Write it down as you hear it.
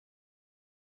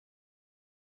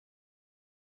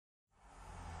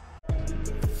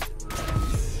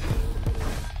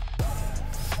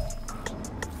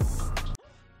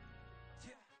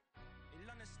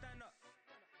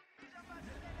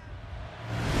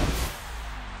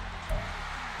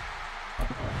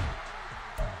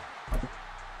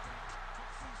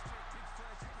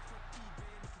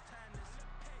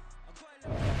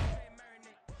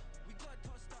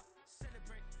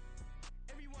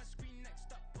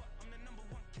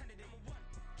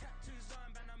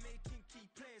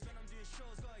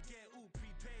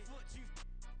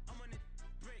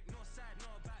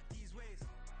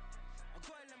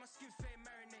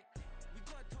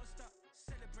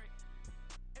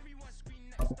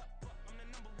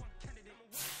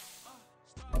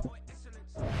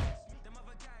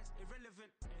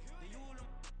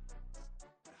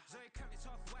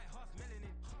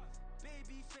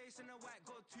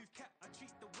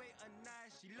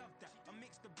love that. I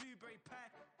mix the blueberry pie.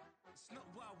 It's not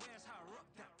what I wear, it's how I rock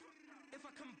that. If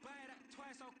I can buy that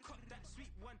twice, I'll cut that.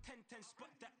 Sweet 110, spot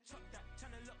that, chop that.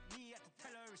 Tryna lock me at the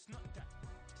teller, it's not that.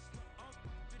 Oh,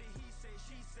 do the he say,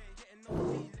 she say. Getting no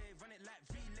delay, run it like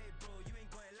relay, bro. You ain't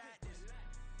got it like this.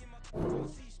 In my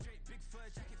see straight, big fur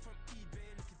jacket from eBay,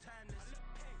 looking timeless.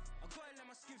 I gotta let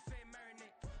my skin fade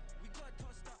marinate. We gotta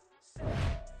toast up.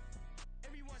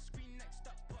 Everyone scream next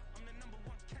up, but I'm the number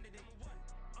one candidate.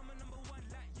 I'm a number one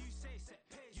like you say. Set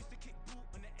page. Used to kick ball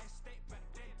on the estate back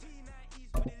then.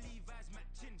 T90s with the Levi's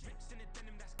matching. Rips in the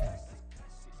denim, that's classic.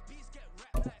 These beats get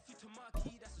wrapped like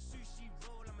Futamaki. That's a sushi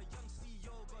roll. I'm a young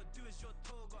CEO. Gotta do as you're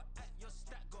told. Gotta act your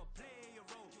stat. Gotta play your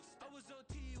role. I was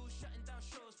OT, all shutting down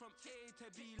shows from A to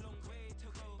B. Long way to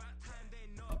go. About time they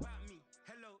know about me.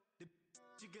 Hello, the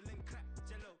jiggle and clap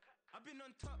jello. I've been on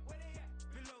top, where they at?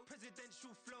 Below.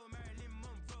 Presidential flow, Marilyn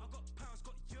Monroe. I got pounds,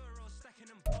 got euros, stacking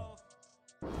them both.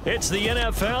 It's the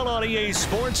NFL on EA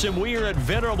Sports, and we are at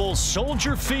venerable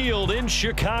Soldier Field in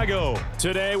Chicago.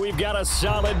 Today, we've got a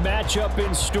solid matchup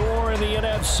in store in the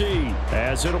NFC,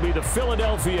 as it'll be the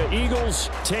Philadelphia Eagles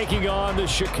taking on the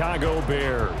Chicago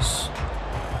Bears.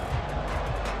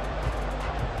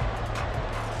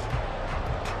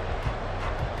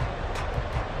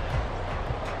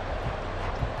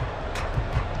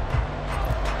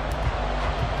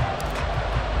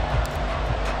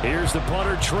 Here's the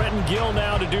punter, Trenton Gill,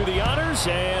 now to do the honors,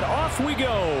 and off we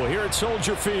go here at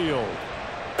Soldier Field.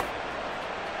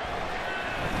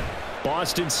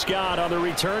 Boston Scott on the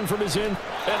return from his and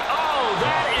oh,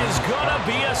 that is going to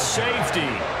be a safety.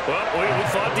 Well, we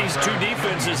thought these two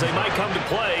defenses, they might come to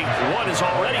play. One has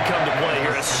already come to play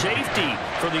here, a safety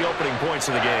for the opening points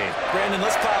of the game. Brandon,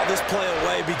 let's pile this play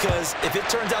away, because if it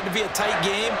turns out to be a tight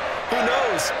game, who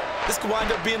knows? This could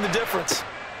wind up being the difference.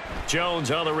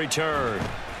 Jones on the return.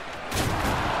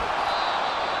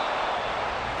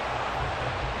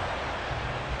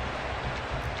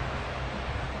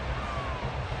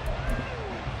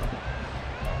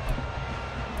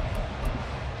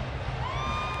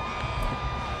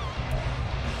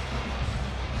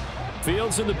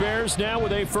 Fields and the Bears now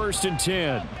with a 1st and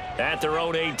 10 at their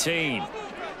own 18.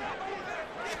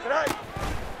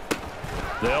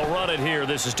 They'll run it here.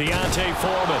 This is Deontay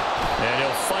Foreman, and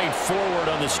he'll fight forward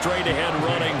on the straight-ahead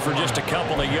running for just a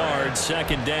couple of yards.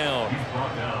 2nd down.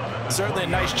 Certainly a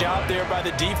nice job there by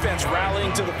the defense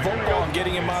rallying to the football and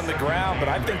getting him on the ground, but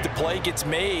I think the play gets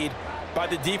made by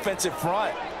the defensive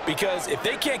front, because if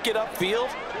they can't get upfield,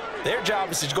 their job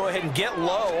is to go ahead and get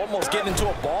low, almost get into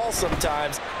a ball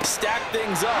sometimes, stack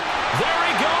things up. There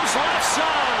he goes, left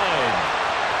side.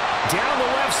 Down the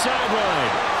left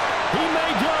sideline. He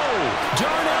may go.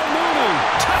 Darnell Mooney,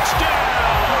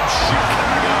 touchdown,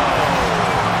 Chicago.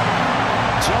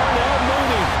 Darnell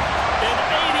Mooney, an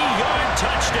 80-yard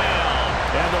touchdown.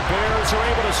 And the Bears are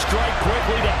able to strike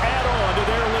quickly to add on to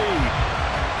their lead.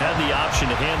 Had the option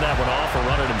to hand that one off or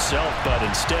run it himself, but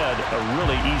instead, a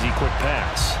really easy, quick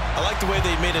pass. I like the way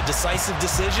they made a decisive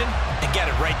decision and got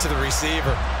it right to the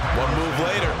receiver. One move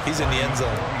later, he's in the end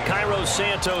zone. Cairo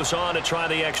Santos on to try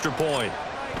the extra point.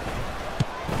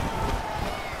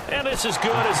 And it's as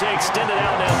good as they extend it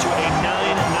out now to a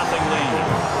 9-0 lead.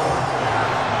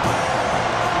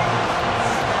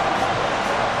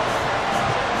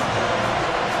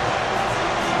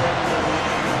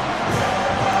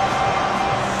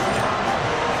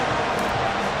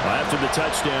 After the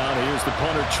touchdown, here's the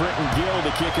punter, Trenton Gill,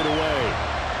 to kick it away.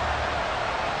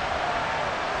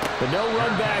 But no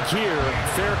run back here.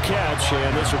 Fair catch,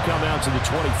 and this will come out to the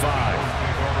 25.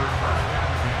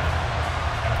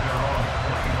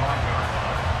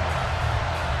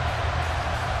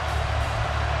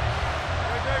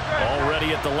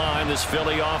 Already at the line, this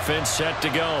Philly offense set to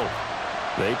go.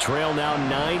 They trail now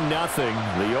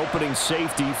 9-0. The opening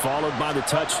safety followed by the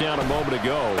touchdown a moment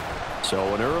ago.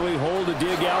 So an early hole to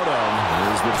dig out of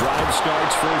as the drive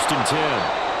starts 1st and 10.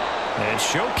 And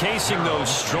showcasing those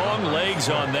strong legs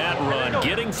on that run,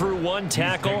 getting through one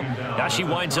tackle. Gosh, he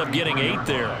winds up getting 8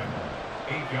 there.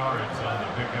 8 yards on the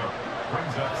pickup.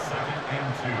 Brings up 2nd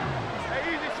and 2.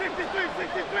 Hey, easy,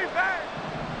 63, back.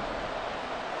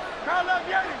 Call up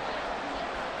Yeti.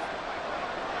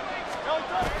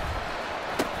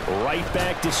 Right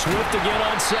back to Swift again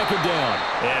on 2nd down.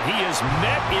 And he is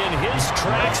met in his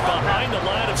tracks behind the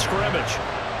line of scrimmage.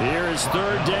 Here is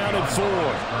 3rd down and 4.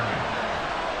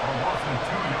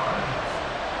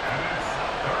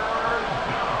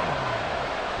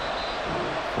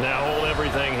 Now hold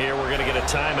everything here. We're going to get a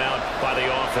timeout by the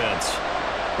offense.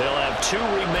 They'll have 2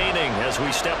 remaining as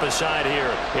we step aside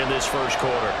here in this first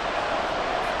quarter.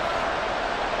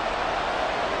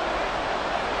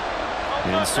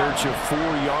 And in search of 4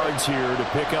 yards here to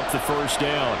pick up the first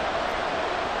down.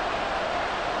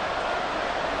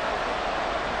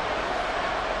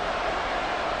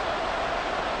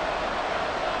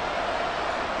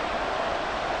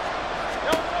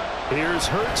 Here's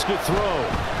Hurts to throw.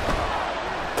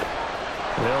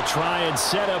 They'll try and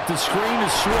set up the screen to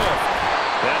Swift.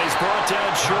 And he's brought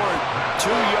down short. 2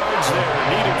 yards there,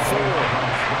 needed 4.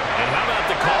 And how about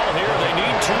the call here? They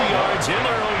need 2 yards in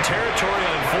their own territory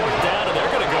on 4th down, and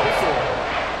they're going to go for it.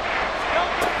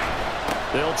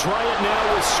 They'll try it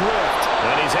now with Swift.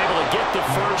 And he's able to get the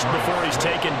first before he's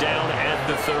taken down at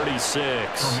the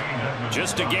 36.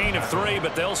 Just a gain of 3,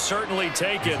 but they'll certainly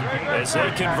take it as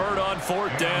they convert on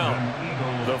 4th down.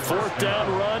 The 4th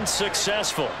down run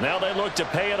successful. Now they look to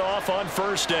pay it off on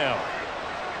 1st down.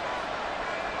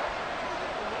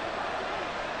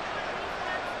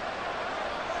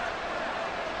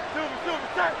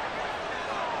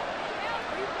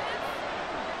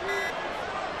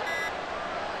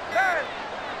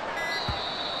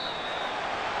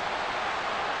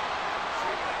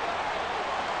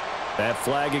 That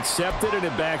flag accepted, and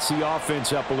it backs the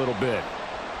offense up a little bit.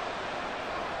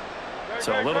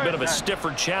 So a little bit of a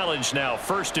stiffer challenge now.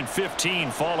 1st and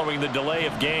 15 following the delay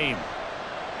of game.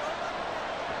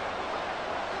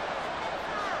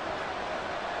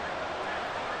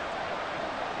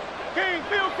 King,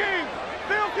 Phil King,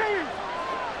 Phil King.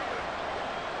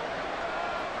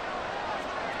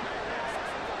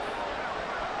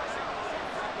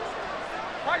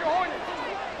 Tiger Hornet.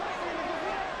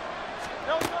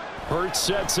 Hurts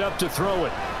sets up to throw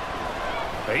it.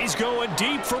 He's going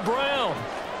deep for Brown.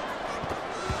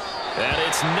 And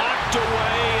it's knocked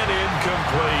away and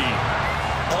incomplete.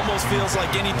 Almost feels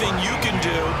like anything you can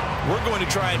do, we're going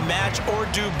to try and match or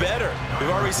do better. We've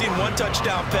already seen 1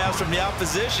 touchdown pass from the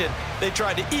opposition. They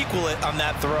tried to equal it on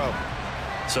that throw.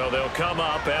 So they'll come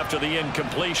up after the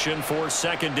incompletion for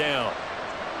 2nd down.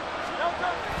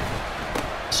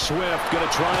 Swift going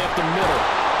to try up the middle.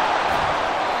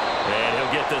 And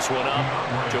he'll get this one up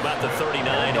to about the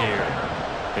 39 here.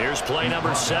 Here's play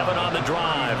number 7 on the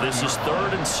drive. This is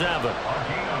 3rd and 7.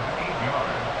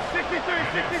 63,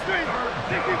 63,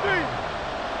 63.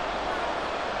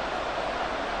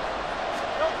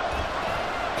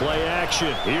 Play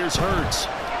action. Here's Hurts.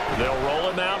 They'll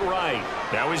roll him out right.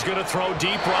 Now he's going to throw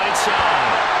deep right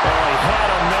side. Oh, he had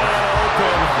a man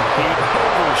open. He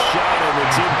overshot him.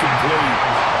 It's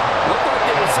incomplete. Looked like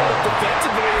they were set up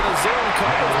defensively in a zone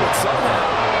coverage, but somehow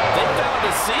they found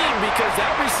a seam because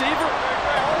that receiver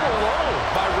all alone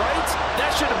by rights, that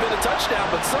should have been a touchdown,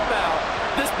 but somehow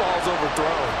this ball's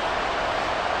overthrown.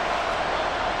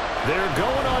 They're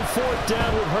going on 4th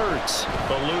down with Hurts,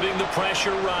 eluding the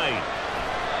pressure right.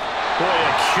 Boy,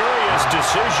 a curious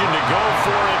decision to go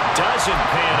for it. Doesn't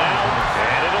pan out,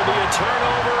 and it'll be a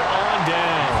turnover on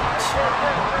downs.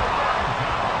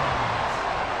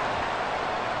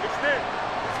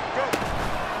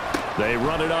 They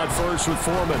run it on 1st with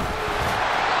Foreman.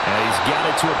 And he's got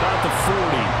it to about the 40.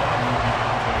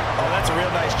 Oh, that's a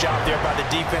real nice job there by the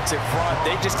defensive front.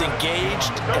 They just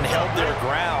engaged and held their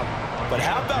ground. But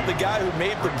how about the guy who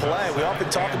made the play? We often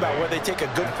talk about whether they take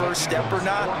a good first step or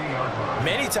not.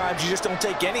 Many times you just don't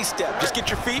take any step. Just get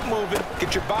your feet moving,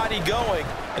 get your body going,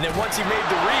 and then once he made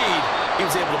the read, he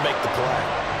was able to make the play.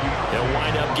 They'll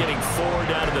wind up getting 4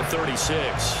 down to the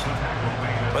 36.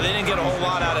 Well, they didn't get a whole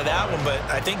lot out of that one, but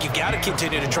I think you got to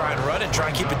continue to try and run and try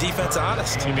and keep the defense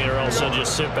honest. You mean or else they'll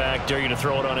just sit back, dare you to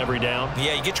throw it on every down?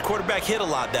 Yeah, you get your quarterback hit a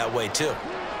lot that way, too.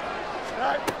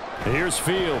 Here's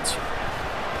Fields.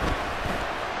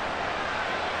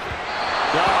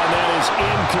 Oh, and that is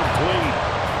incomplete.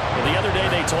 Well, the other day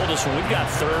they told us when we've got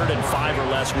 3rd and 5 or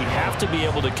less, we have to be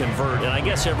able to convert. And I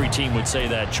guess every team would say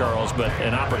that, Charles, but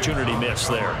an opportunity missed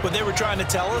there. What they were trying to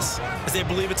tell us is they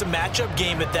believe it's a matchup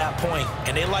game at that point,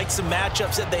 and they liked some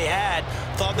matchups that they had,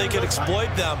 thought they could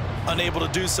exploit them, unable to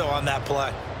do so on that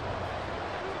play.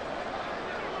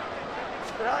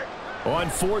 On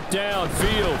 4th down,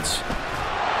 Fields.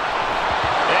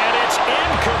 And it's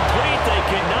incomplete. They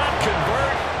cannot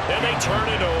convert, and they turn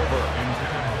it over.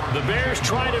 The Bears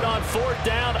tried it on 4th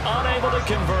down, unable to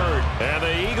convert. And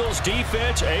the Eagles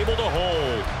defense able to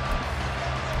hold.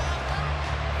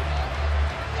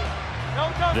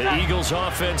 The Eagles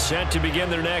offense set to begin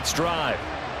their next drive.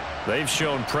 They've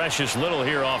shown precious little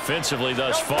here offensively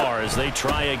thus far as they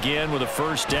try again with a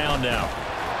 1st down now.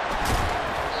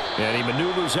 And he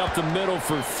maneuvers up the middle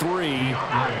for 3,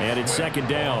 and it's 2nd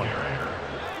down.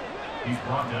 He's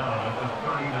brought down at the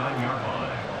 39-yard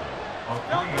line. A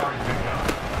 3-yard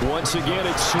pickup. Once again,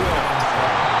 it's Swift.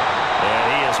 And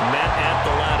he is met at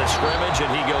the line of scrimmage,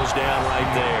 and he goes down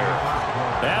right there.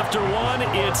 After one,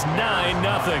 it's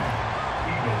 9-0.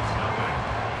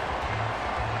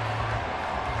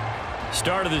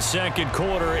 Start of the second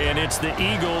quarter, and it's the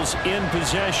Eagles in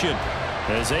possession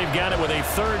as they've got it with a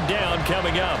third down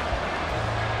coming up.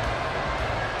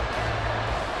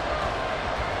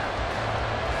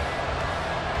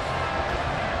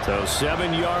 So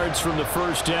 7 yards from the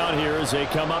first down here as they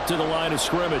come up to the line of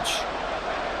scrimmage.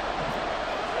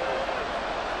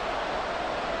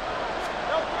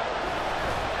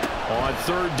 On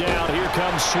third down, here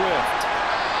comes Swift.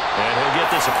 And he'll get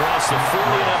this across the 40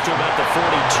 and up to about the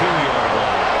 42-yard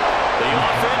line. The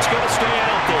offense going to stay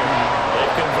out there.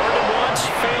 They've converted once,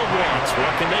 failed once.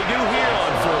 What can they do here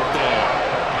on fourth down?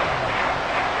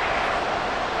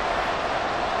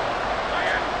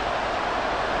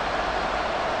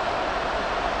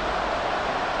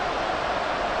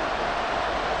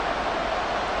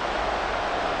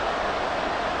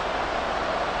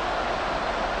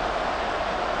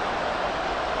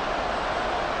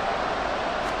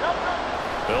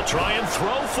 They'll try and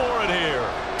throw for it here.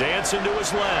 Dancing to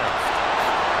his left.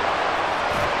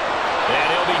 And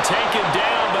he'll be taken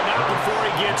down, but not before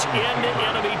he gets into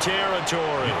enemy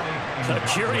territory. A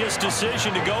curious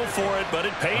decision to go for it, but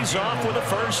it pays off with a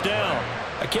first down.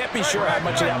 I can't be sure how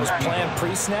much of that was planned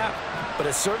pre-snap, but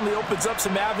it certainly opens up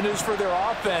some avenues for their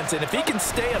offense. And if he can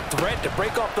stay a threat to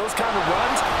break off those kind of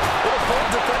runs, it'll pull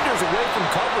defenders away from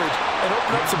coverage and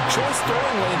open up some choice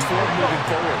throwing lanes for him moving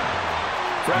forward.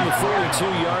 From the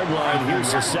 42-yard line,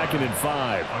 here's a 2nd and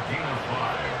 5.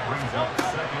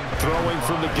 Throwing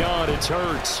from the gun, it's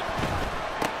Hurts.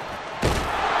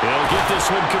 He'll get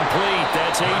this one complete.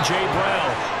 That's A.J.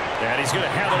 Brown. And he's going to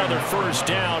have another first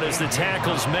down as the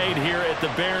tackle's made here at the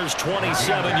Bears'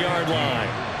 27-yard line.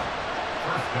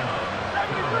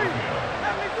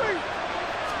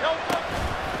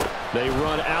 They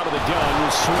run out of the gun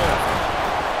with Swift.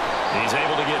 He's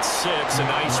able to get 6. A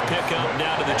nice pickup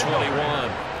down to the 21.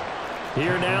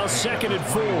 Here now, 2nd and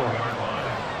 4. It's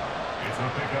a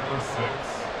pickup of 6.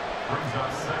 Brings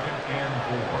up 2nd and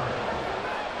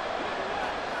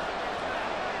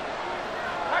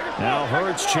 4. Now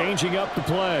Hurts changing up the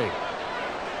play.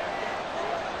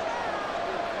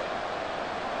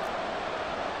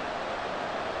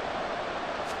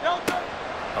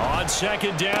 On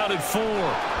 2nd down and 4.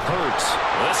 Hurts.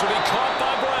 This will be caught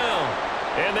by Brown.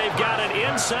 And they've got it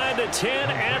inside the 10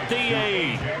 at the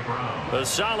 8. A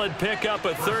solid pickup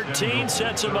of 13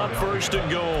 sets them up 1st and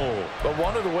goal. But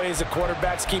one of the ways the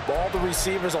quarterbacks keep all the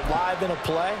receivers alive in a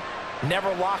play,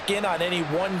 never lock in on any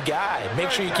one guy.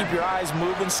 Make sure you keep your eyes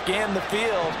moving, scan the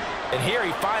field. And here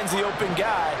he finds the open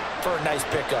guy for a nice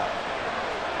pickup.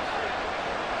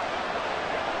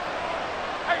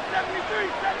 Hey, 73.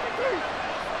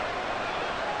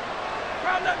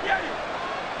 Round up, Yeti.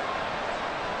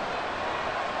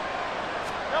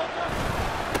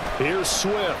 Here's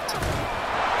Swift.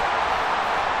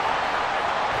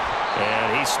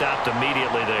 And he stopped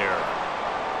immediately there.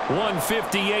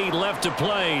 1:58 left to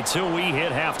play till we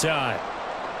hit halftime.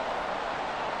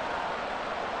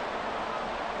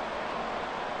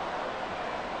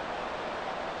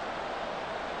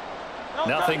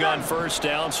 Nothing on first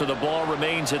down, so the ball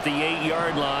remains at the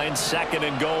 8-yard line, 2nd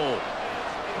and goal.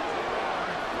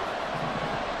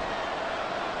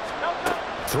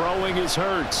 Throwing is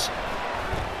Hurts.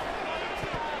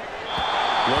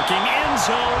 Looking end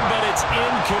zone, but it's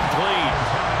incomplete.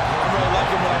 I'm really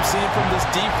liking what I'm seeing from this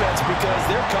defense because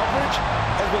their coverage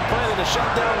has been playing at a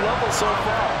shutdown level so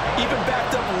far. Even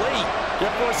backed up late,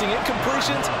 they're forcing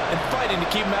incompletions and fighting to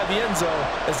keep them out of the end zone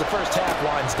as the first half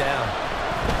winds down.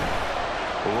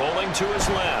 Rolling to his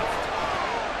left.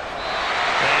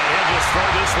 And he'll just throw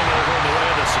this one over in the way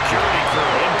of the security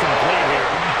crew. Incomplete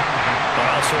here. But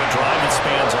also a drive that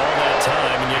spans all that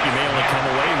time, and yet you may only come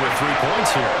away with 3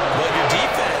 points here. Well, your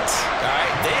defense, all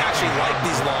right, they actually like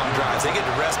these long drives. They get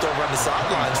to rest over on the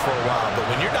sidelines for a while. But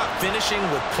when you're not finishing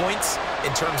with points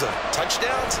in terms of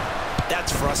touchdowns,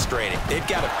 that's frustrating. They've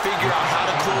got to figure out how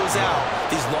to close out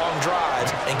these long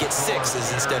drives and get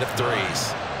 6s instead of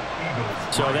 3s.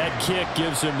 So that kick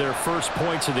gives them their first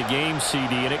points of the game,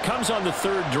 CD, and it comes on the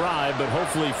 3rd drive, but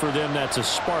hopefully for them that's a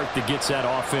spark that gets that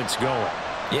offense going.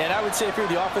 Yeah, and I would say if you're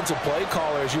the offensive play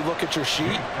caller, as you look at your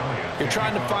sheet, you're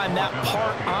trying to find that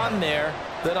part on there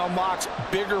that unlocks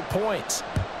bigger points.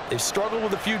 They've struggled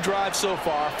with a few drives so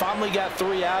far, finally got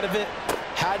 3 out of it.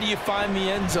 How do you find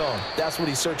the end zone? That's what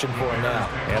he's searching for now.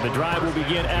 And the drive will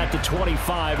begin at the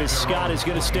 25 as Scott is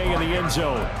going to stay in the end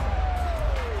zone.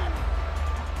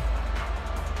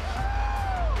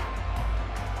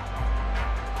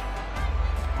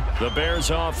 The Bears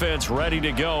offense ready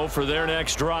to go for their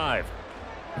next drive.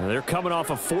 They're coming off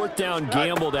a 4th down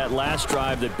gamble that last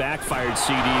drive that backfired,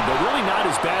 CD, but really not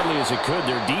as badly as it could.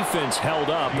 Their defense held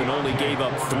up and only gave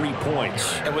up 3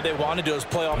 points. And what they want to do is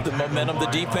play off the momentum the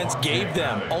defense gave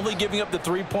them. Only giving up the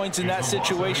 3 points in that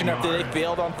situation after they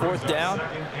failed on 4th down.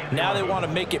 Now they want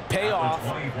to make it pay off.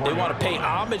 They want to pay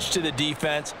homage to the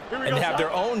defense and have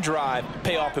their own drive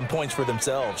pay off in points for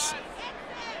themselves.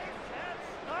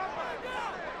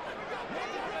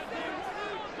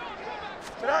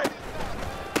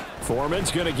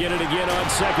 Foreman's going to get it again on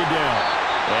 2nd down.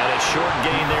 And a short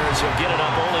gain there as he'll get it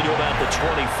up only to about the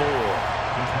 24.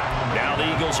 Now the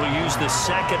Eagles will use the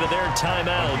second of their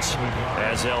timeouts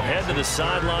as they'll head to the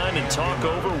sideline and talk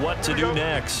over what to do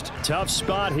next. Tough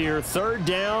spot here, 3rd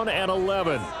down and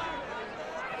 11.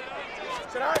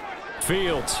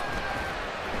 Fields.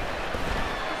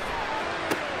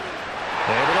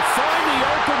 Able to find the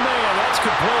open man. That's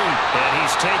complete. And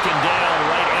he's taken down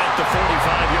right at the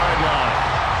 45-yard line.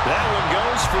 That one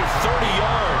goes for 30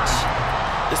 yards.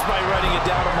 Despite writing it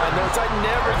down on my notes, I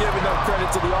never give enough credit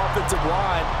to the offensive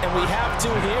line, and we have to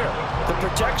here. The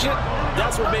protection,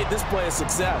 that's what made this play a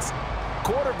success.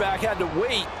 Quarterback had to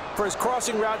wait for his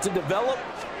crossing route to develop,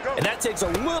 and that takes a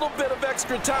little bit of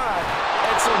extra time.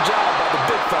 Excellent job by the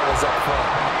big fellas up front.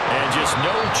 And just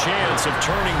no chance of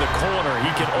turning the corner.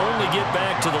 He can only get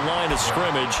back to the line of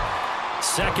scrimmage.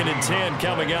 2nd and 10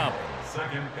 coming up.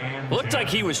 Looked like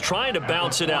he was trying to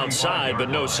bounce it outside, but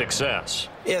no success.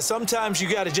 Yeah, sometimes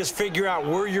you got to just figure out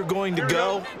where you're going to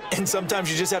go, and sometimes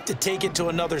you just have to take it to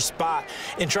another spot.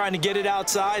 In trying to get it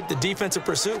outside, the defensive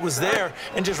pursuit was there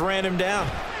and just ran him down.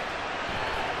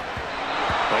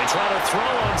 They try to throw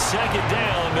on 2nd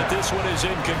down, but this one is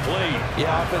incomplete.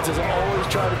 Yeah, offenses always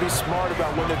try to be smart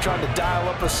about when they're trying to dial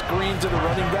up a screen to the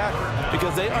running back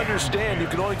because they understand you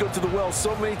can only go to the well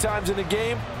so many times in a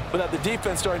game without the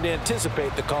defense starting to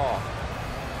anticipate the call.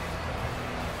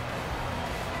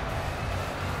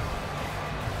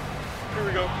 Here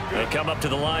we go. They come up to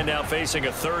the line now facing a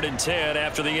 3rd and 10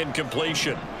 after the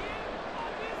incompletion.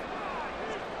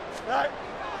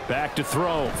 Back to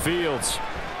throw. Fields.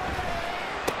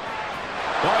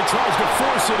 Oh, he tries to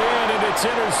force it in, and it's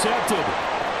intercepted.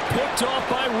 Picked off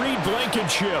by Reed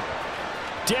Blankenship.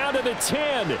 Down to the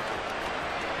 10. And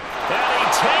he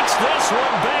takes this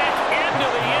one back into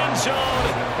the end zone.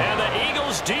 And the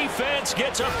Eagles defense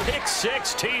gets a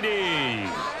pick-6 TD.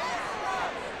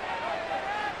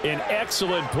 An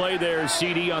excellent play there,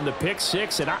 CD, on the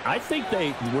pick-6. And I think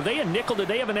were they a nickel? Did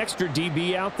they have an extra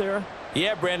DB out there?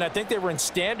 Yeah, Brandon, I think they were in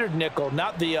standard nickel,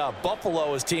 not the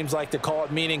Buffalo, as teams like to call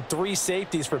it, meaning 3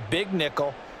 safeties for big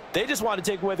nickel. They just wanted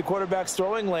to take away the quarterback's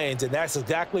throwing lanes, and that's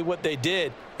exactly what they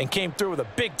did and came through with a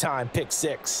big-time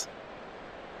pick-6.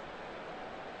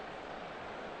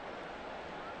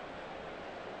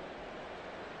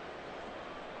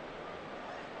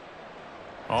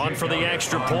 On for the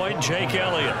extra point, Jake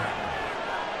Elliott.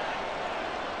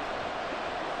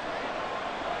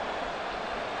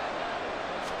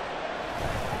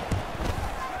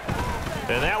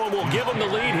 And that one will give them the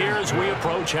lead here as we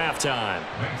approach halftime.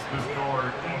 Makes the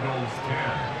score Eagles 10,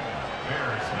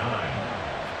 Bears 9.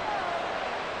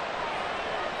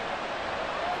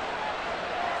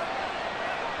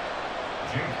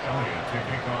 Jake Elliott to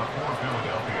kick off for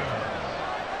Philadelphia.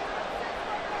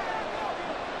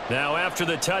 Now after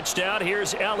the touchdown,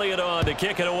 here's Elliott on to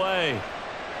kick it away.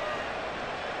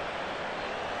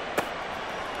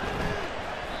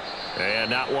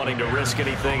 And not wanting to risk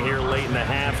anything here late in the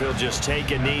half, he'll just take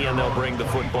a knee and they'll bring the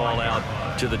football out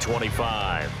to the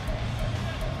 25.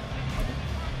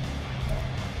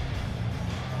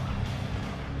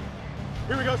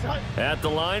 Here we go, Scott. At the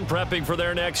line, prepping for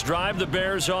their next drive, the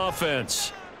Bears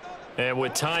offense. And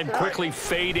with time quickly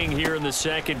fading here in the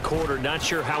 2nd quarter, not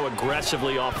sure how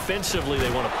aggressively, offensively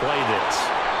they want to play this.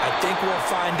 I think we'll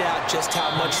find out just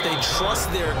how much they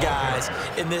trust their guys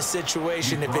in this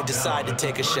situation if they decide to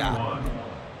take a shot.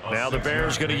 Now the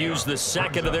Bears going to use the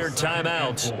 2nd of their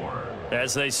timeouts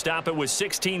as they stop it with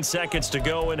 16 seconds to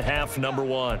go in half number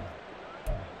 1.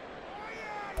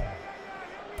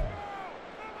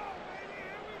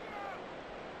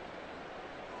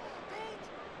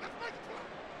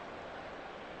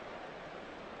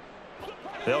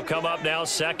 They'll come up now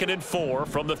 2nd and 4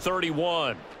 from the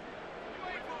 31.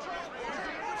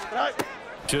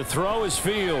 To throw is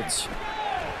Fields.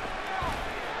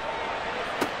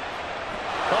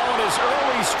 Oh, and his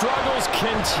early struggles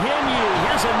continue.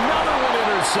 Here's another one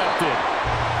intercepted.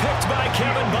 Picked by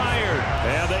Kevin Byard.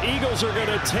 And the Eagles are going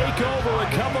to take over a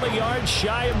couple of yards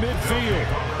shy of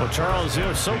midfield. Well, Charles,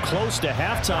 they're so close to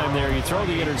halftime there. You throw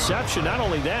the interception. Not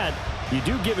only that, you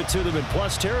do give it to them in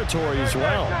plus territory as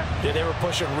well. Yeah, they were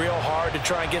pushing real hard to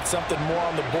try and get something more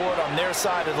on the board on their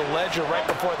side of the ledger right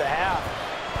before the half.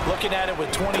 Looking at it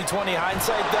with 20/20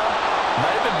 hindsight, though,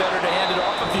 might have been better to hand it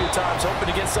off a few times,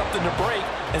 hoping to get something to break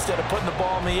instead of putting the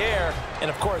ball in the air and,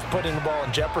 of course, putting the ball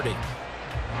in jeopardy.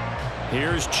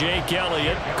 Here's Jake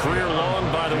Elliott. Career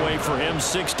long, by the way, for him,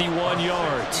 61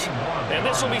 yards. And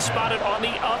this will be spotted on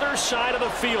the other side of the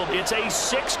field. It's a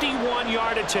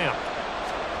 61-yard attempt.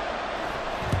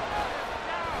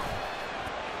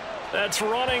 That's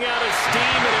running out of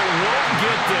steam, and it won't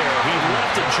get there. He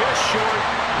left it just short.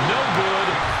 No good.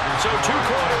 So 2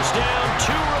 quarters down,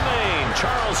 2 remain.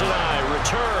 Charles and I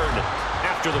return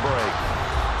after the break.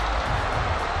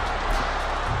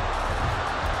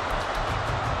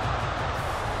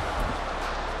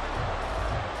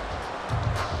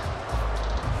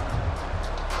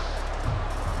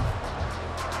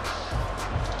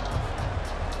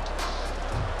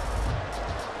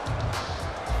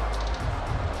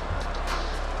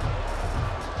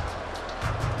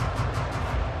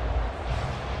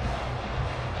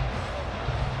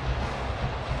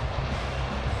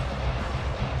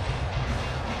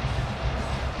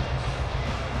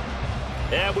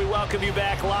 And we welcome you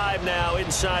back live now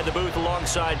inside the booth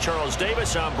alongside Charles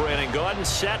Davis. I'm Brandon Gaudin,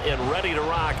 set and ready to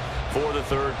rock for the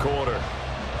third quarter.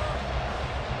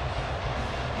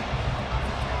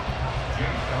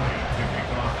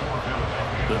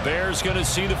 The Bears going to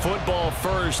see the football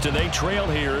first, and they trail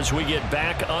here as we get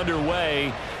back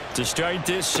underway to start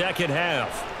this second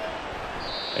half.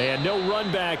 And no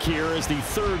run back here as the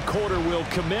third quarter will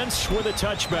commence with a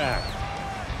touchback.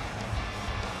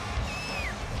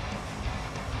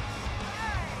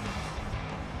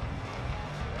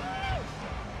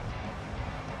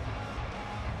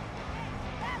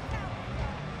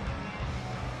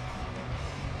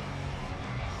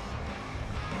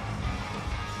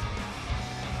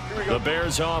 The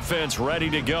Bears offense ready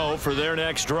to go for their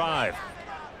next drive.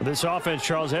 This offense,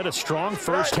 Charles, had a strong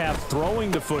first half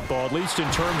throwing the football, at least in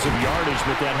terms of yardage,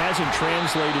 but that hasn't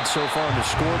translated so far on the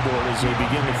scoreboard as they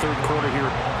begin the third quarter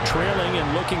here, trailing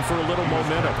and looking for a little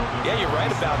momentum. Yeah, you're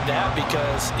right about that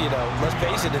because, let's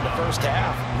face it, in the first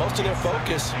half, most of their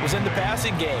focus was in the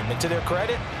passing game, and to their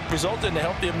credit, resulted in a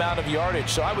healthy amount of yardage.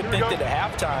 So I would think that at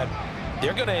halftime,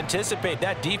 they're going to anticipate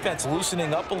that defense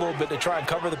loosening up a little bit to try and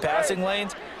cover the passing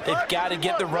lanes. They've got to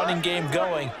get the running game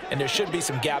going, and there should be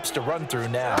some gaps to run through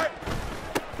now.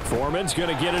 Foreman's going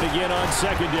to get it again on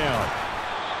second down.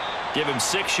 Give him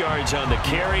 6 yards on the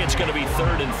carry. It's going to be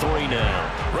 3rd and 3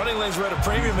 now. Running lanes were at a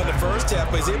premium in the first half,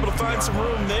 but he's able to find some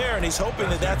room there, and he's hoping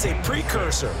that that's a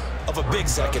precursor of a big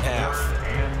second half.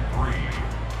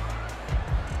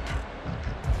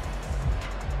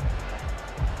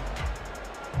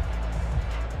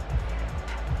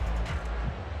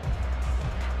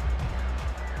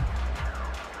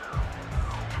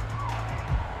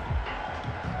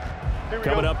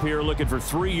 Coming up here looking for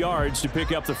 3 yards to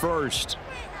pick up the first.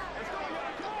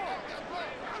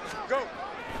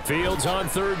 Fields on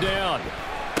third down.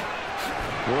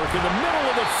 Work in the middle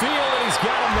of the field, and he's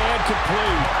got a man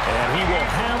complete. And he will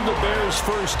have the Bears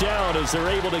first down as they're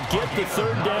able to get the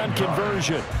third down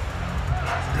conversion.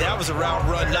 That was a route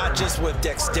run not just with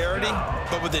dexterity,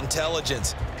 but with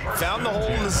intelligence. Found the hole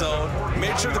in the zone,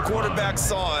 made sure the quarterback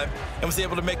saw him, and was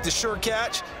able to make the sure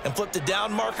catch and flip the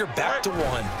down marker back to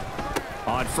 1.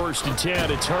 On 1st and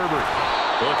 10, it's Herbert.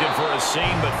 Looking for a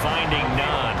seam, but finding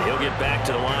none. He'll get back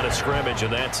to the line of scrimmage,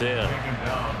 and that's it.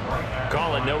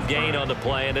 Calling no gain on the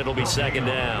play, and it'll be 2nd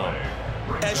down.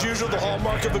 As usual, the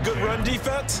hallmark of a good run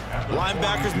defense,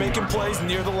 linebackers making plays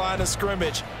near the line of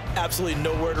scrimmage. Absolutely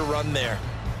nowhere to run there.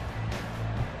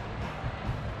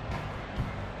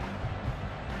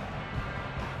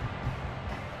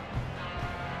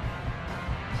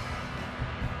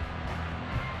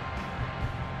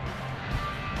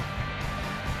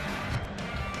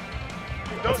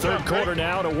 The third quarter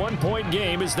now, and a 1-point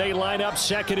game as they line up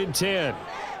 2nd and 10.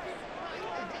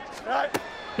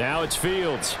 Now it's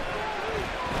Fields.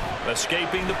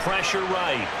 Escaping the pressure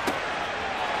right.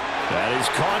 That is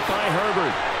caught by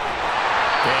Herbert.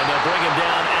 And they'll bring him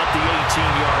down at the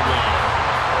 18-yard line.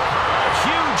 A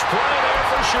huge play there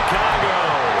for Chicago.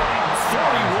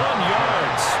 41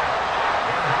 yards.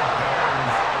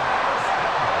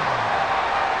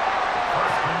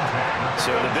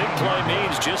 So the big play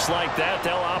means just like that,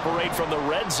 they'll operate from the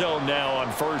red zone now on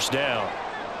 1st down.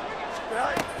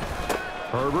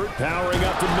 Herbert powering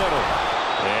up the middle.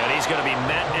 And he's going to be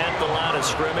met at the line of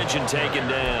scrimmage and taken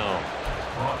down.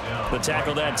 The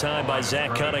tackle that time by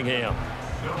Zach Cunningham.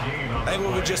 I think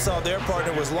what we just saw there,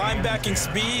 partner, was linebacking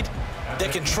speed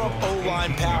that can trump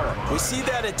O-line power. We see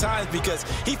that at times because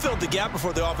he filled the gap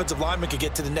before the offensive lineman could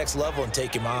get to the next level and take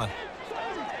him on.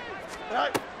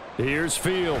 Here's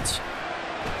Fields.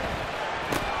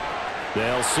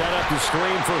 They'll set up the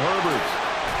screen for Herbert.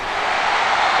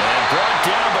 And brought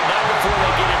down, but not before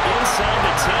they get it inside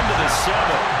the 10 to the 7.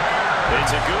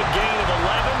 It's a good gain of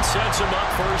 11, sets them up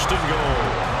first and goal.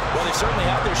 Well, they certainly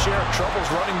had their share of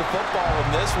troubles running the football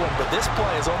in this one, but this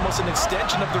play is almost an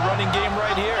extension of the running game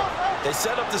right here. They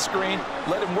set up the screen,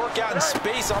 let him work out in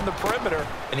space on the perimeter,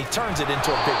 and he turns it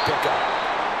into a big pickup.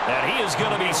 And he is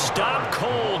going to be stopped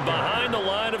cold behind the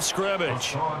line of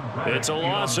scrimmage. It's a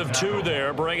loss of 2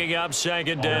 there, bringing up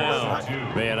second down.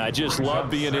 Man, I just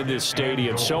love being in this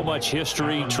stadium. So much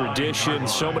history, tradition,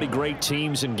 so many great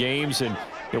teams and games, and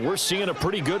we're seeing a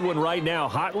pretty good one right now,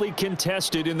 hotly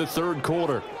contested in the third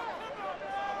quarter.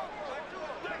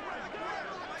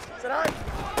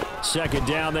 Second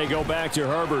down, they go back to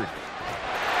Herbert.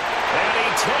 And he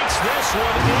takes this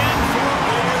one in for a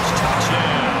Bears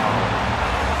touchdown.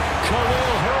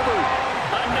 Khalil Herbert,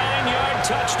 a 9-yard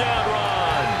touchdown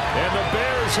run. And the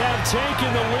Bears have taken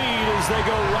the lead as they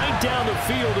go right down the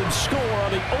field and score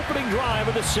on the opening drive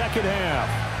of the second half.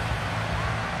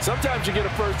 Sometimes you get a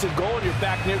first and goal and you're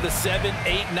back near the 7,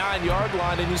 8, 9-yard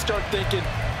line and you start thinking,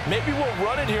 maybe we'll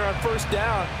run it here on first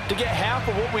down to get half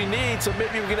of what we need, so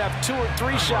maybe we can have 2 or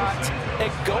 3 shots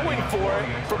at going for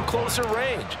it from closer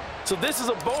range. So this is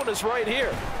a bonus right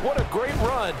here. What a great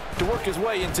run to work his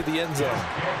way into the end zone.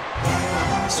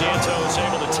 Santos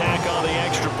able to tack on the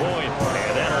extra point,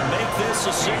 and that'll make this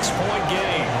a 6-point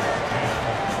game.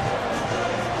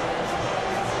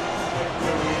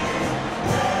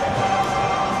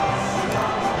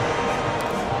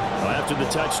 After the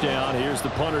touchdown, here's the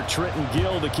punter Trenton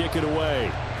Gill to kick it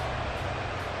away.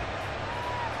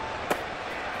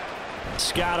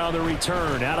 Scott on the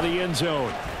return out of the end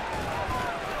zone.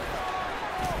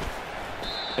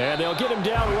 And they'll get him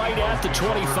down right at the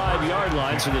 25-yard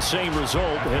line, so the same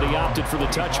result, and he opted for the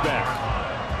touchback.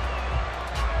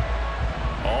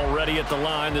 Already at the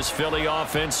line, this Philly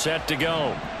offense set to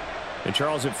go. And,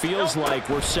 Charles, it feels like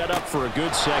we're set up for a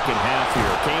good second half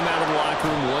here. Came out of the locker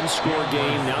room, one-score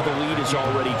game. Now the lead has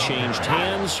already changed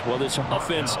hands. Well, this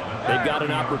offense, they've got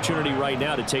an opportunity right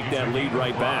now to take that lead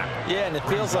right back. Yeah, and it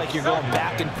feels like you're going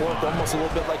back and forth, almost a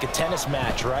little bit like a tennis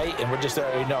match, right? And we're just,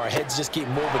 our heads just keep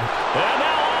moving. And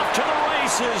now off to the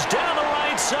races, down the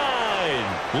right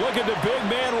side. Look at the big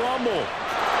man rumble.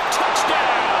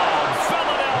 Touchdown,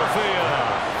 Philadelphia.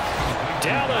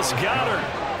 Dallas Goedert,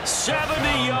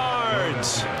 70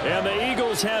 yards. And the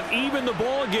Eagles have evened the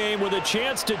ball game with a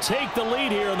chance to take the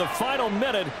lead here in the final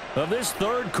minute of this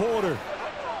third quarter.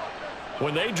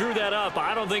 When they drew that up,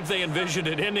 I don't think they envisioned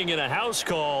it ending in a house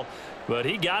call, but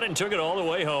he got it and took it all the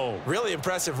way home. Really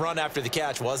impressive run after the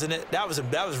catch, wasn't it? That was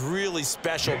really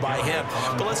special by him.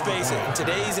 But let's face it, in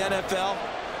today's NFL,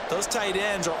 those tight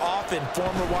ends are often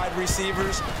former wide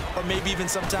receivers or maybe even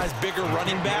sometimes bigger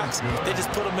running backs. They just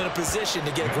put them in a position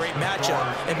to get a great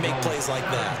matchup and make plays like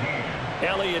that.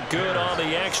 Elliott good on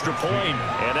the extra point,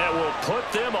 and that will put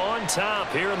them on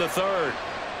top here in the third.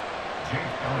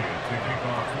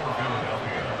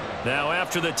 Now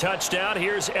after the touchdown,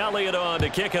 here's Elliott on to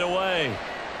kick it away.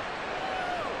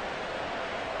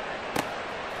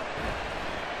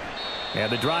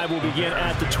 And the drive will begin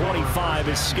at the 25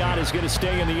 as Scott is going to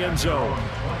stay in the end zone.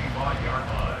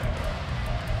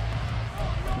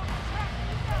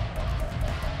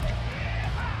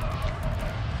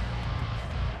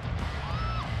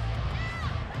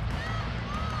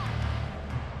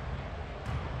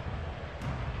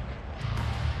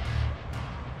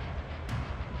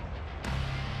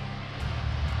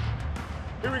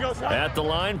 Here we go, Scott. At the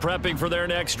line, prepping for their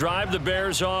next drive, the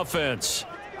Bears offense.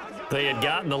 They had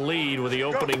gotten the lead with the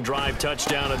opening drive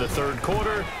touchdown in the third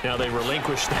quarter. Now they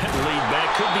relinquish that lead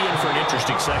back. Could be in for an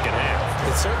interesting second half.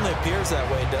 It certainly appears that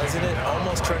way, doesn't it?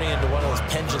 Almost turning into one of those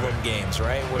pendulum games,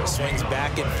 right? Where it swings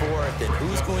back and forth, and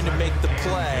who's going to make the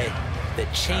play that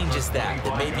changes that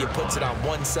maybe it puts it on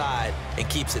one side and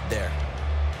keeps it there.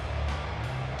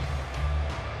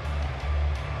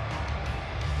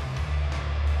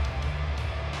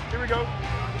 Here we go.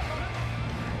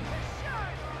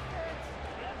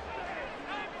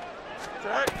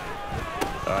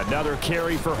 Another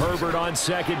carry for Herbert on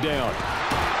second down.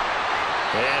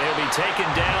 And he'll be taken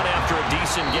down after a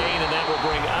decent gain, and that will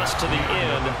bring us to the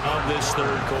end of this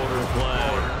third quarter of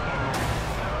play.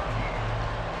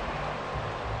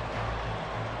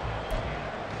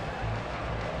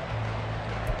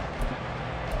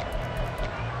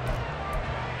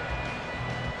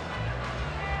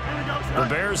 The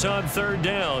Bears on third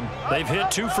down. They've hit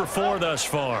 2 for 4 thus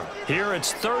far. Here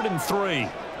it's 3rd and 3.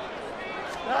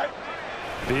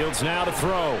 Fields now to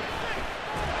throw.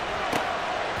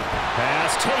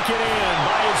 Pass taken in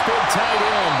by his big tight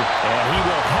end. And he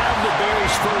will have the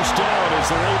Bears first down as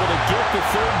they're able to get the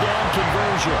 3rd down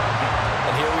conversion.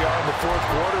 And here we are in the 4th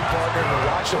quarter, partner, and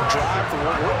watch them drive for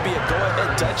what would be a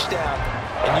go-ahead touchdown.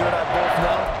 And you and I both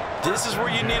know this is where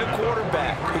you need a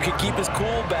quarterback who can keep his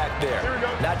cool back there.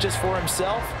 Not just for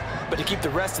himself, but to keep the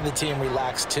rest of the team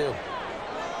relaxed too.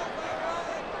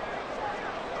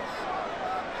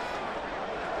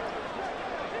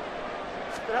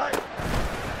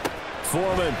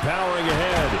 Foreman powering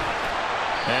ahead.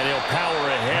 And he'll power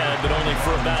ahead, but only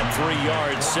for about 3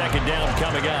 yards. 2nd down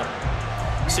coming up.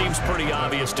 Seems pretty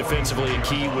obvious defensively a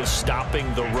key was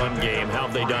stopping the run game. How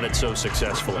have they done it so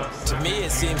successfully? To me,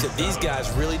 it seems that these guys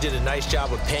really did a nice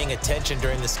job of paying attention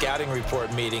during the scouting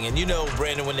report meeting. And you know,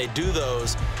 Brandon, when they do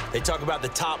those, they talk about the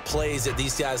top plays that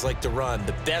these guys like to run.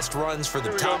 The best runs for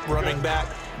the top running back,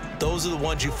 those are the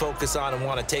ones you focus on and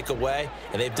want to take away.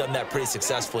 And they've done that pretty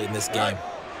successfully in this game.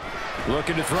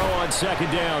 Looking to throw on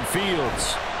 2nd down.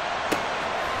 Fields.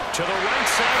 To the right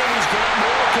side, and he's got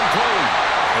more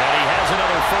complete. And he has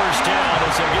another first down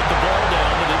as they get the ball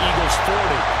down to the Eagles' 40.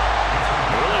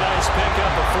 Really nice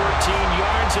pickup of 14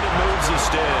 yards, and it moves the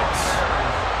sticks.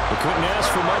 We couldn't ask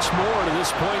for much more to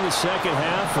this point in the second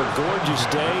half. A gorgeous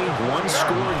day,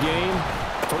 1-score game.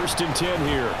 1st and 10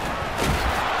 here.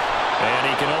 And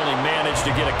he can only manage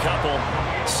to get a couple.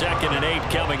 2nd and 8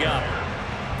 coming up.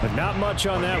 But not much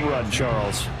on that run,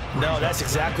 Charles. No, that's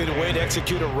exactly the way to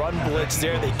execute a run blitz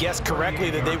there. They guessed correctly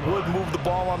that they would move the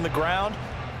ball on the ground,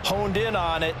 honed in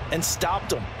on it, and stopped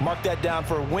them. Mark that down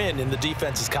for a win in the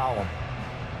defense's column.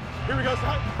 Here we go,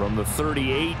 Scott. From the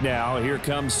 38 now, here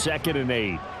comes 2nd and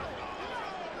 8.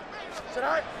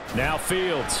 Now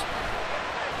Fields.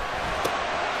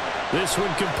 This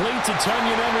one complete to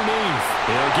Tunyon underneath.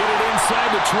 He'll get it inside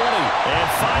the 20. And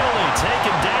finally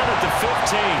taken down at the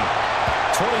 15.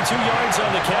 22 yards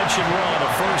on the catch and run,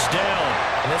 a first down.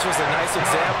 And this was a nice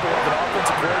example of an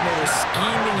offensive coordinator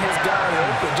scheming his guy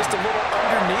open, just a little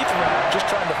underneath route, just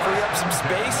trying to free up some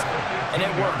space, and it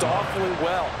worked awfully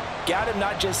well. Got him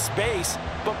not just space,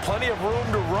 but plenty of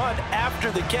room to run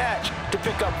after the catch to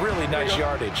pick up really nice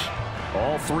yardage.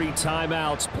 All 3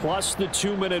 timeouts plus the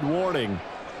 2-minute warning.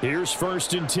 Here's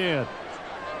 1st and 10.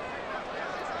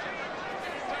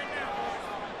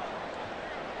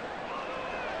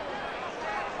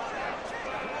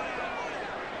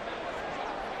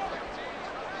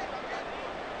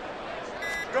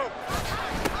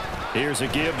 Here's a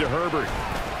give to Herbert.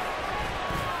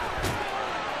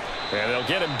 And they'll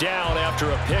get him down after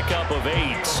a pickup of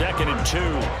 8. 2nd and 2.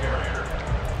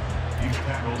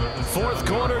 4th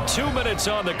quarter, 2 minutes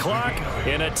on the clock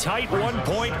in a tight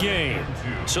 1-point game.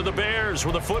 So the Bears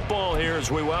with the football here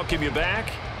as we welcome you back.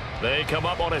 They come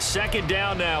up on a 2nd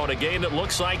down now in a game that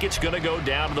looks like it's going to go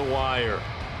down to the wire.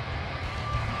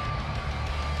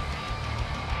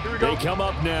 They come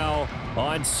up now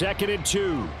on 2nd and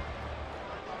 2.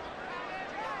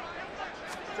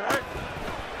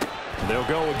 They'll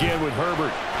go again with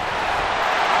Herbert.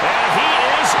 And he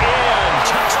is in.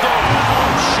 Touchdown,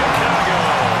 Chicago.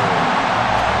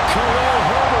 Khalil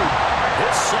Herbert,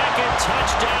 his 2nd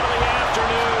touchdown of the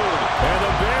afternoon. And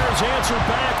the Bears answer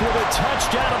back with a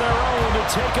touchdown of their own to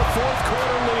take a 4th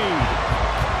quarter lead.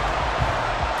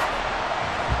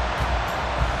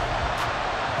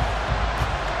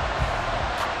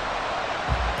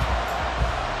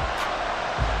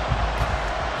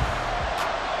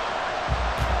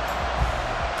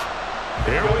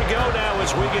 Here we go now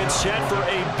as we get set for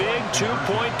a big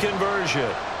 2-point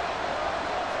conversion.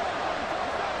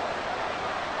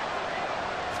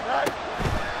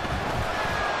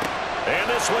 And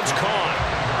this one's caught.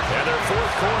 And their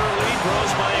 4th quarter lead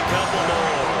grows by a couple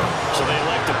more. So they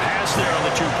elect to pass there on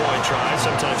the 2-point try.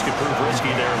 Sometimes can prove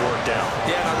risky there and worked out.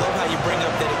 Yeah, and I love how you bring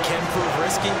up that it can prove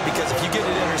risky because if you get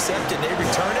it intercepted and they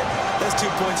return it, that's 2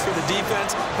 points for the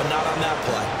defense, but not on that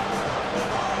play.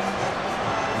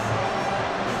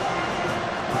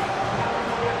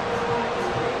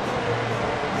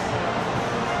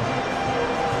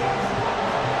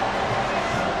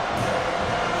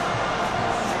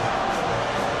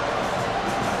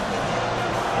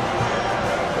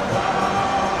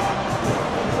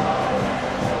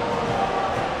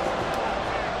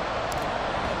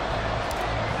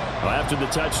 After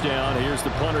the touchdown, here's the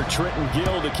punter Trenton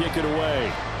Gill to kick it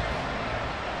away.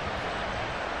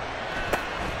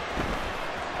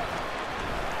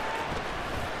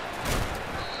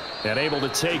 And able to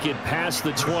take it past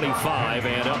the 25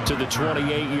 and up to the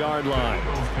 28-yard line.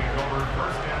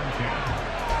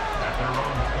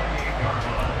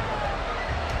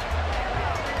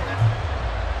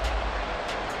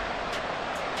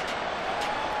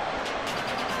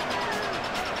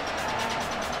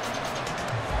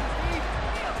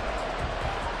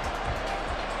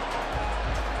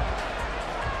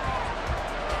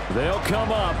 They'll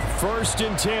come up 1st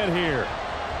and 10 here.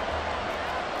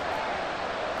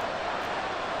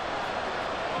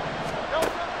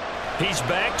 He's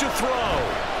back to throw.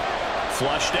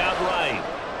 Flushed out right.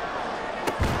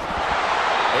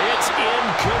 It's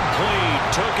incomplete.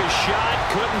 Took a shot,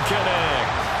 couldn't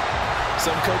connect.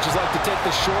 Some coaches like to take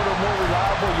the shorter, more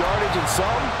reliable yardage, and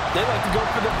some, they like to go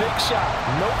for the big shot.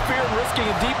 No fear in risking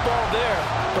a deep ball there,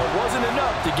 but it wasn't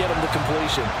enough to get him to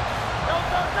completion.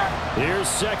 Here's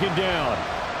 2nd down.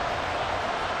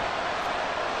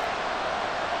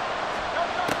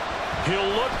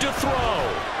 He'll look to throw.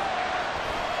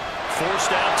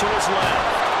 Forced out to his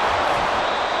left.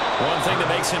 One thing that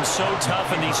makes him so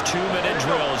tough in these 2-minute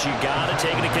drills, you got to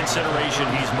take into consideration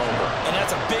he's mobile. And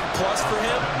that's a big plus for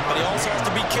him, but he also has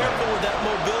to be careful with that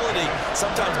mobility.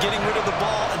 Sometimes getting rid of the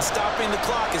ball and stopping the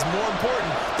clock is more important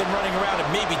than running around and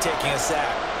maybe taking a sack.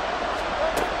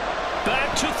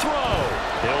 Back to throw.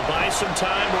 He'll buy some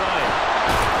time right.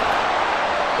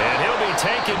 And he'll be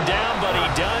taken down, but he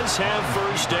does have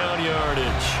 1st down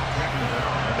yardage.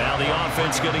 Now the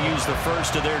offense going to use the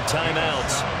first of their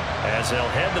timeouts as they'll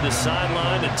head to the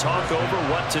sideline and talk over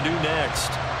what to do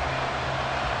next.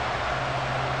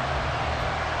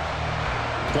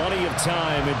 Plenty of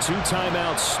time and 2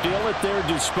 timeouts still at their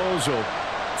disposal.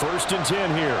 1st and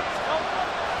 10 here.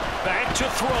 Back to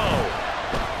throw.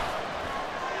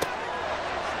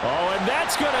 Oh, and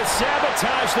that's going to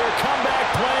sabotage their comeback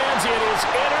plans. It is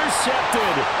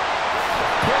intercepted.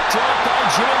 Picked up by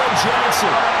Jalen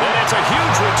Johnson. And it's a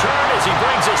huge return as he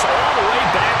brings us all the way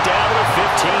back down to the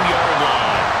 15-yard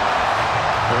line.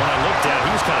 But when I looked at it,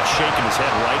 he was kind of shaking his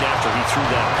head right after he threw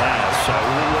that pass. So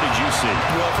what did you see?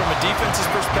 Well, from a defense's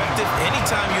perspective,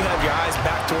 anytime you have your eyes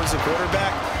back towards the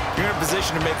quarterback, you're in a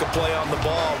position to make a play on the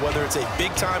ball, whether it's a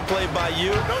big-time play by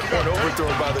you or an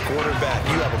overthrow by the quarterback.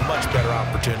 You have a much better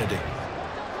opportunity.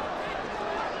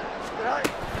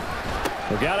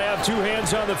 We've got to have 2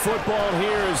 hands on the football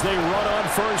here as they run on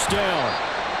 1st down.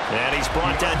 And he's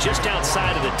brought down just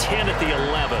outside of the 10 at the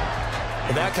 11.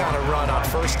 And that kind of run on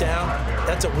 1st down,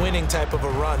 that's a winning type of a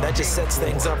run. That just sets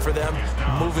things up for them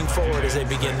moving forward as they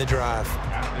begin the drive.